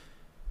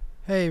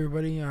Hey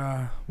everybody,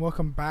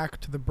 welcome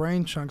back to the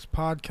Brain Chunks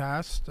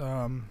podcast.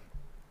 I'm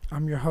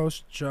your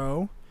host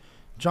Joe.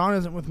 John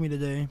isn't with me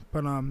today,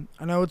 but I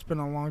know it's been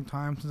a long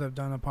time since I've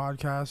done a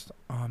podcast.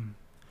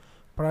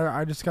 But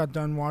I just got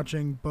done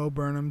watching Bo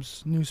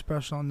Burnham's new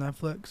special on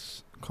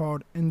Netflix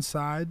called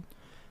Inside,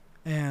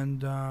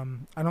 and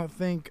I don't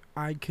think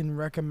I can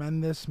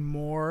recommend this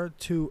more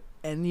to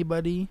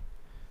anybody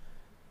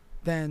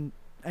than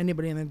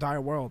anybody in the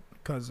entire world,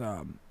 because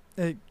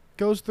it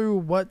goes through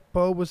what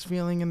Bo was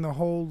feeling in the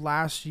whole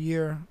last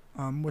year,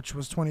 which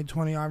was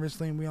 2020,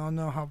 obviously, and we all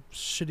know how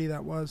shitty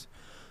that was.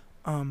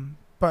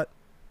 But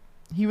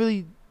he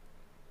really,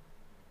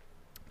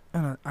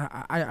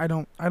 I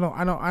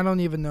don't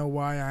even know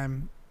why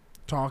I'm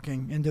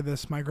talking into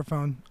this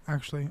microphone,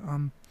 actually.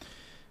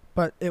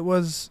 But it,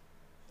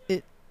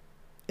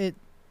 it,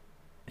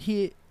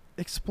 he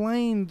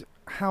explained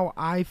how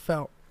I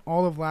felt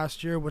all of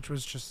last year, which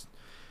was just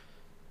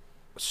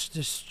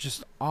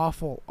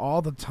awful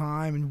all the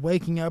time, and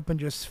waking up and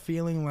just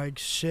feeling like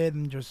shit,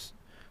 and just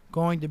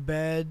going to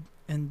bed,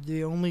 and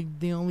the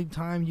only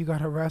time you got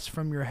to rest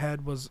from your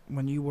head was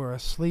when you were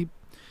asleep.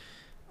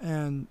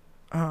 And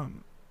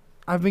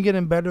I've been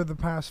getting better the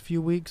past few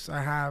weeks.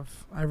 I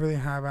really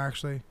have,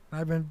 actually.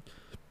 I've been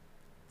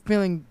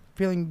feeling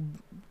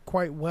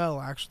quite well,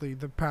 actually,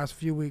 the past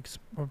few weeks.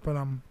 But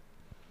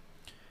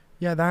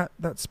yeah,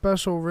 that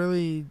special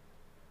really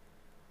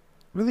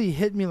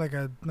hit me like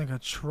a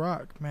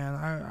truck, man.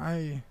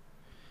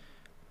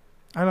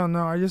 I don't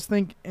know. I just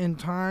think in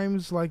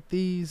times like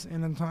these,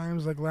 and in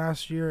times like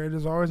last year, it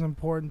is always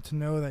important to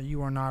know that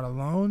you are not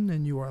alone,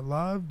 and you are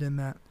loved, and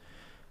that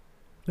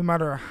no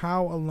matter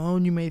how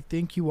alone you may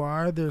think you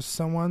are, there's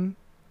someone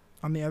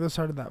on the other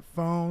side of that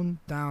phone,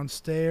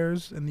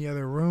 downstairs, in the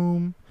other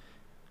room,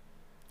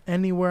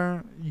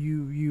 anywhere.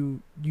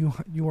 You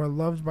are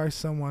loved by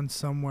someone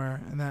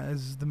somewhere, and that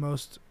is the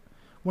most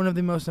one of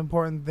the most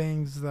important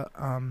things that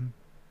I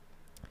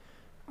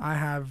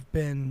have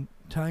been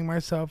telling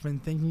myself and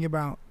thinking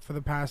about for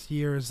the past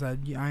year, is that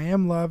I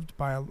am loved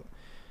by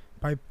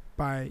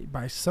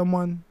by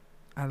someone,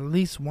 at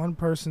least one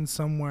person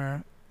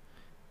somewhere.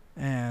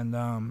 And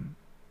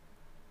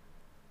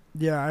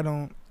yeah, I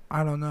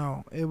don't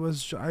know. It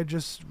was I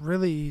just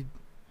really,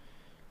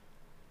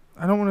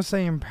 I don't want to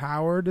say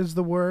empowered is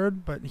the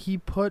word, but he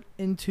put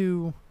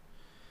into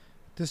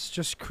this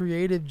just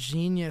creative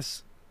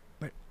genius,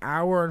 like,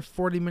 hour and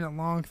 40-minute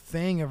long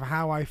thing of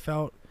how I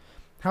felt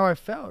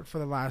for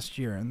the last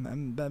year.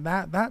 And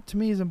that to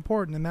me is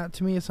important, and that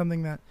to me is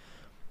something that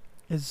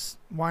is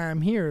why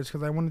I'm here, is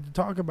because I wanted to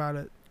talk about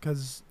it,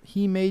 because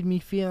he made me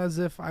feel as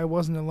if I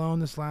wasn't alone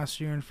this last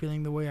year and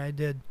feeling the way I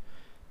did,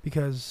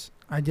 because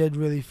I did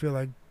really feel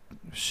like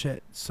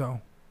shit.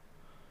 So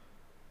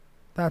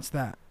that's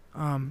that.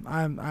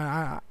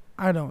 I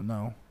don't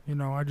know.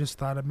 I just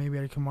thought that maybe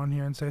I'd come on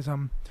here and say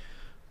something.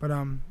 But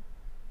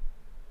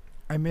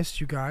I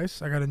missed you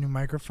guys. I got a new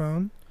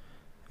microphone,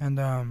 and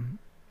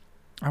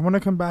I want to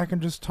come back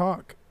and just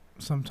talk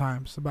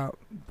sometimes about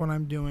what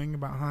I'm doing,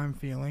 about how I'm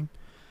feeling.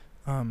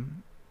 I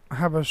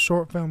have a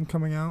short film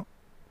coming out.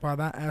 Wow,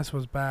 that S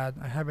was bad.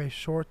 I have a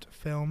short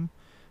film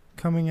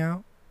coming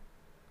out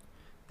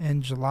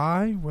in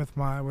July with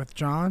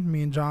John.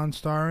 Me and John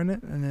star in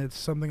it, and it's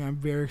something I'm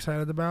very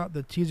excited about.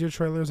 The teaser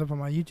trailer is up on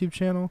my YouTube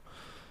channel,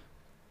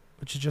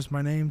 which is just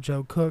my name,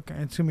 Joe Cook.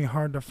 And it's gonna be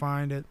hard to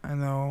find it. I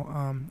know.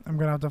 I'm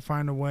gonna have to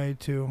find a way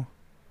to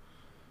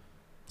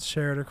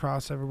share it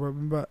across everywhere.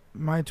 But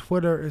my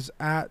Twitter is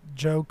at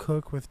Joe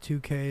Cook with 2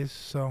 Ks.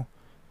 So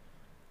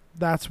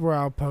that's where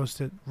I'll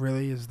post it.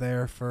 Really, is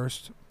there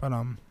first. But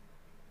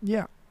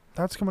yeah,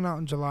 that's coming out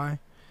in July.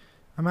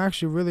 I'm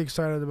actually really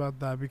excited about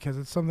that, because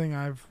it's something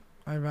I've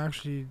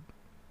actually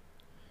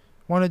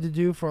wanted to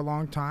do for a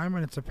long time,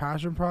 and it's a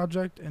passion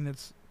project, and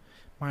it's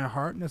my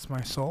heart, and it's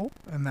my soul,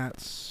 and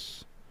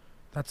that's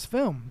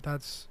film.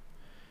 That's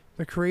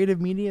the creative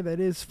media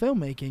that is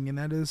filmmaking, and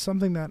that is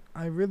something that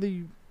I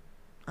really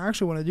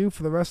actually want to do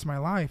for the rest of my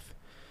life.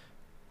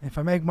 If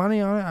I make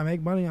money on it, I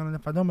make money on it.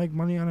 If I don't make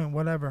money on it,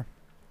 whatever.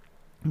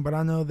 But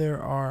I know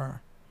there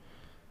are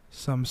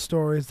some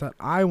stories that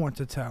I want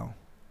to tell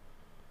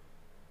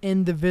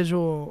in the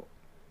visual,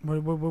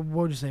 what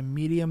would you say,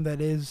 medium that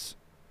is,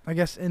 I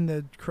guess, in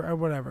the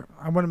whatever.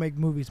 I want to make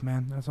movies,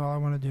 man. That's all I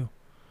want to do.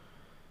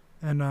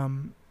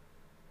 And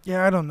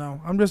yeah, I don't know.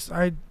 This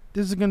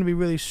is gonna be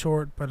really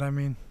short, but I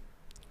mean,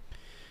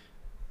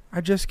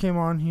 I just came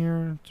on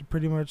here to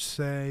pretty much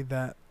say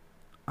that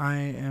I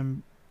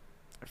am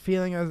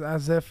feeling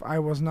as if I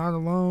was not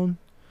alone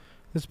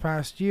this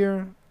past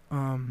year.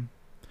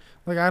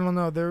 Like, I don't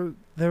know, there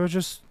was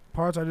just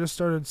parts I just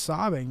started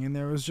sobbing, and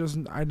there was just,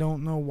 I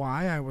don't know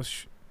why,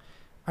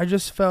 I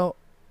just felt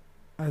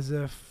as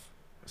if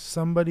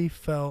somebody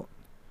felt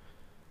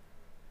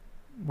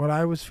what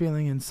I was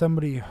feeling, and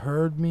somebody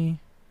heard me.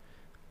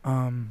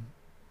 Um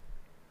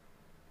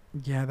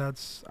yeah,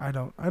 that's, I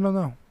don't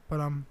know,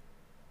 but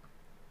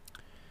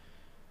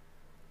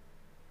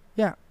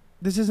yeah,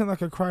 this isn't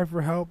like a cry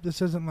for help.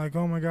 This isn't like,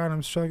 oh my god,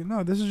 I'm struggling.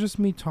 No, this is just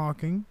me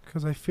talking,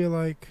 because I feel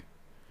like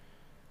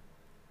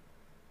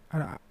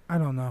I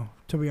don't know.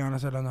 To be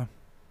honest, I don't know.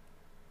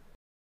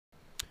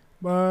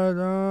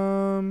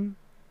 But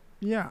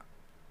yeah.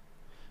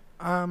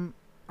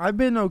 I've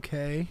been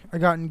okay. I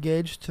got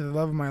engaged to the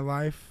love of my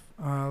life.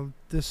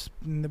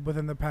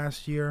 Within the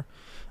past year.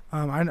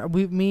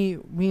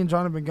 Me and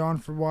John have been gone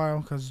for a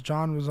while because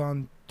John was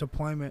on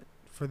deployment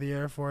for the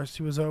Air Force.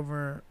 He was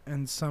over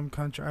in some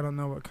country. I don't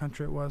know what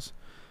country it was,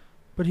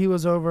 but he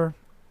was over.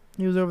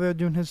 He was over there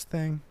doing his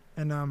thing,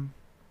 and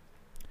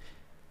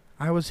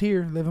I was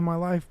here living my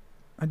life.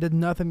 I did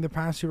nothing the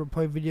past year but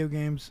play video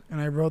games, and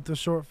I wrote the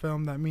short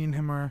film that me and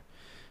him are.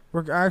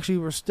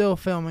 We're still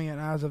filming it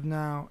as of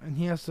now, and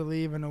he has to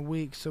leave in a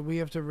week, so we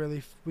have to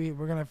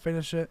we're gonna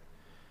finish it,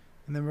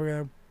 and then we're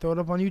gonna throw it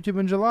up on YouTube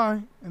in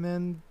July, and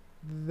then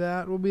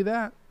that will be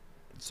that.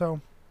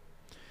 So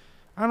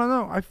I don't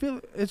know. I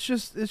feel it's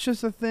just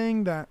a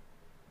thing that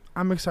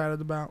I'm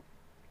excited about,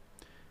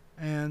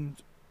 and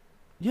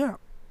yeah,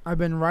 I've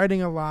been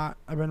writing a lot.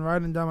 I've been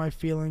writing down my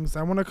feelings.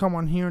 I want to come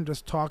on here and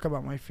just talk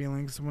about my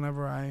feelings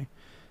whenever I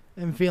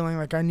am feeling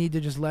like I need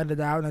to just let it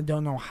out and I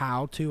don't know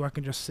how to. I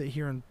can just sit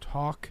here and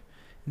talk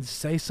and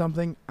say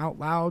something out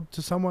loud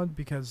to someone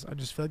because I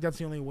just feel like that's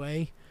the only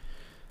way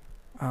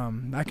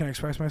I can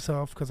express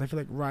myself, because I feel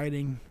like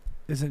writing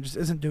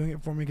isn't doing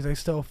it for me, because I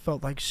still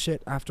felt like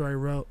shit after I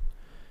wrote.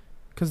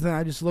 Because then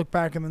I just look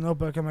back in the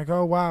notebook, I'm like,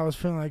 oh wow, I was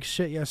feeling like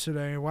shit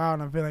yesterday. Wow,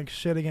 and I'm feeling like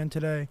shit again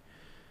today.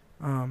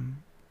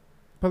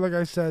 But like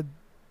I said,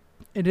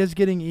 it is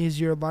getting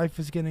easier.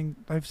 Life's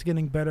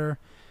getting better.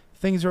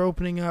 Things are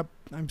opening up.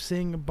 I'm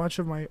seeing a bunch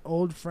of my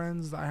old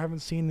friends that I haven't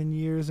seen in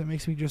years. It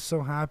makes me just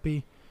so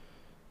happy.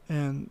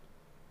 And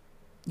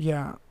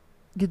yeah,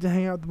 get to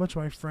hang out with a bunch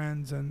of my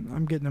friends, and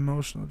I'm getting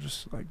emotional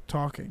just like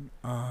talking.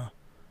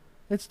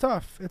 It's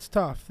tough. It's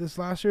tough. This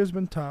last year has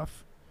been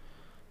tough.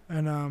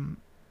 And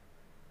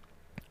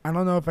I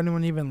don't know if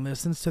anyone even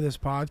listens to this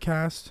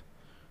podcast,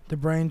 the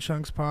Brain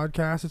Chunks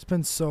podcast. It's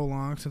been so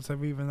long since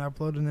I've even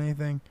uploaded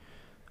anything.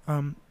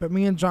 But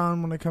me and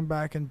John want to come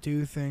back and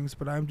do things,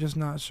 but I'm just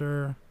not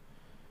sure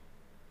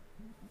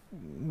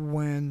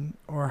when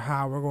or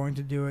how we're going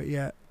to do it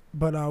yet.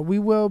 But we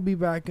will be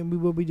back, and we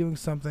will be doing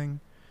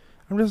something.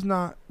 I'm just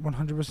not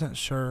 100%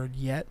 sure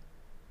yet.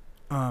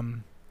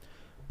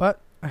 But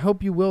I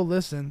hope you will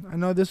listen. I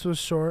know this was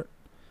short,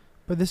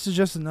 but this is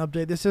just an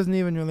update. This isn't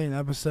even really an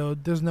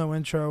episode. There's no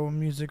intro or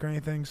music or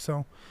anything.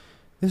 So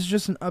this is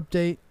just an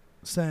update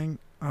saying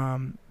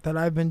that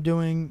I've been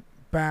doing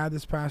bad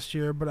this past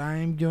year, but I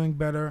am doing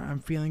better. I'm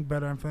feeling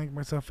better. I'm feeling like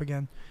myself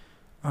again.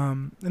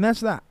 And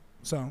that's that.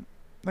 So,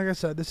 like I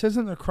said, this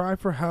isn't a cry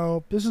for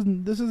help. This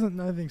isn't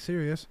nothing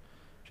serious.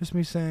 Just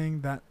me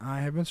saying that I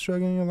have been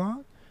struggling a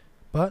lot,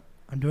 but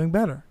I'm doing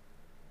better.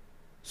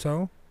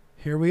 So,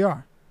 here we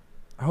are.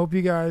 I hope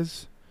you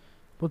guys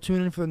will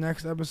tune in for the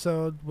next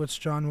episode, which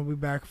John will be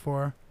back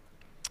for.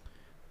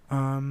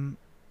 And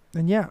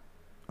yeah,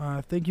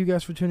 thank you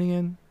guys for tuning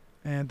in,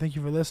 and thank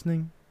you for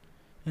listening.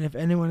 And if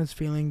anyone is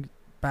feeling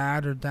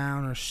bad or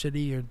down or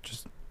shitty or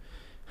just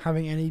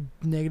having any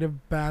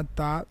negative bad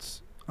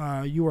thoughts,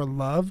 you are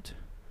loved.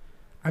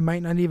 I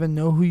might not even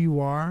know who you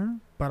are,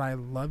 but I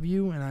love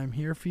you and I'm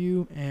here for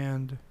you.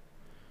 And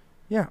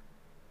yeah,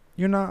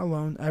 you're not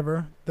alone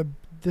ever.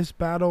 This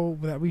battle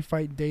that we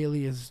fight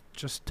daily is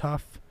just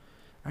tough.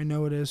 I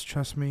know it is.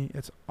 Trust me,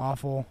 it's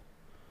awful.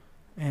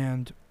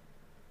 And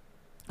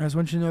I just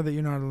want you to know that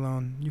you're not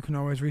alone. You can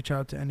always reach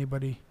out to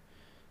anybody.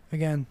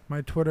 Again,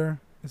 my Twitter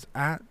is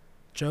at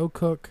Joe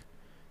Cook,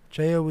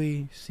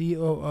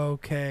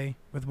 JoeCook,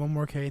 with one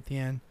more K at the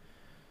end.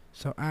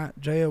 So at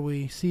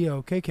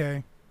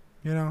JoeCookk,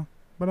 you know.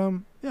 But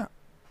yeah.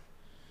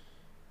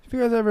 If you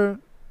guys ever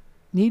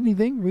need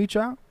anything, reach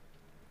out.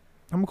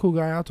 I'm a cool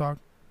guy. I'll talk.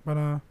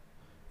 But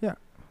yeah.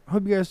 I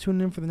hope you guys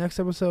tune in for the next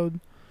episode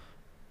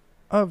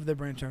of the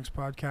Brain Chunks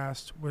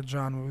podcast, where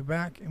John will be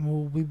back, and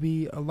will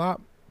be a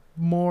lot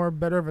more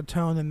better of a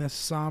tone than this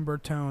somber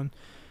tone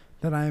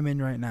that I am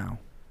in right now.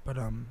 But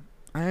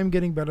I am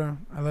getting better.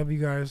 I love you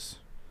guys.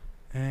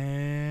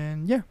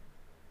 And yeah.